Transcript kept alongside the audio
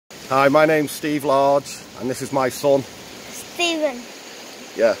Hi, my name's Steve Large, and this is my son. Stephen.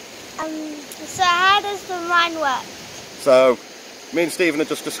 Yeah. So how does the mind work? So, me and Stephen are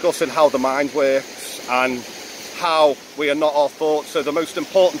just discussing how the mind works and how we are not our thoughts. So the most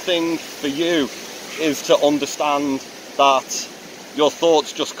important thing for you is to understand that your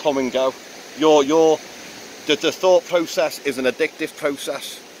thoughts just come and go. The thought process is an addictive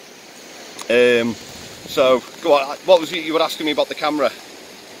process. So, go on, what was it you were asking me about the camera?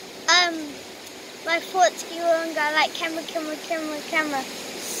 My thoughts go and go like camera.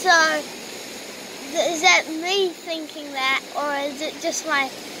 So, is that me thinking that, or is it just my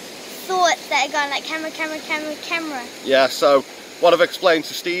thoughts that are going like camera? Yeah, so what I've explained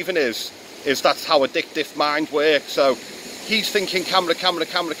to Stephen is that's how addictive mind works. So he's thinking camera.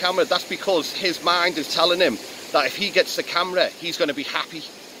 That's because his mind is telling him that if he gets the camera, he's going to be happy.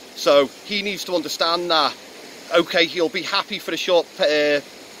 So he needs to understand that, okay, he'll be happy for a short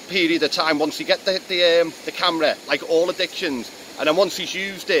period of time once he gets the camera, like all addictions. And then once he's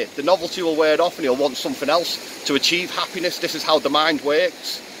used it, the novelty will wear off and he'll want something else to achieve happiness. This is how the mind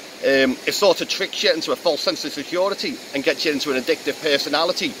works. It sort of tricks you into a false sense of security and gets you into an addictive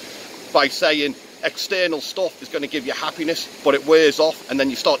personality by saying external stuff is going to give you happiness, but it wears off and then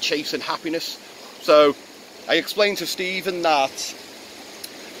you start chasing happiness. So I explained to Stephen that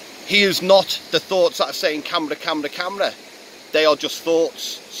he is not the thoughts that are saying camera. They are just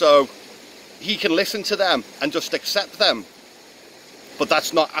thoughts. So he can listen to them and just accept them, but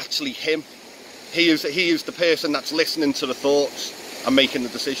that's not actually him. He is the person that's listening to the thoughts and making the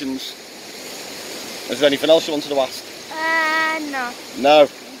decisions. Is there anything else you wanted to ask? No. No?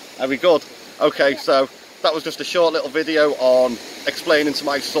 Are we good? Okay, so that was just a short little video on explaining to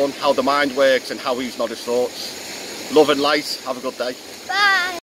my son how the mind works and how he's not his thoughts. Love and light. Have a good day. Bye.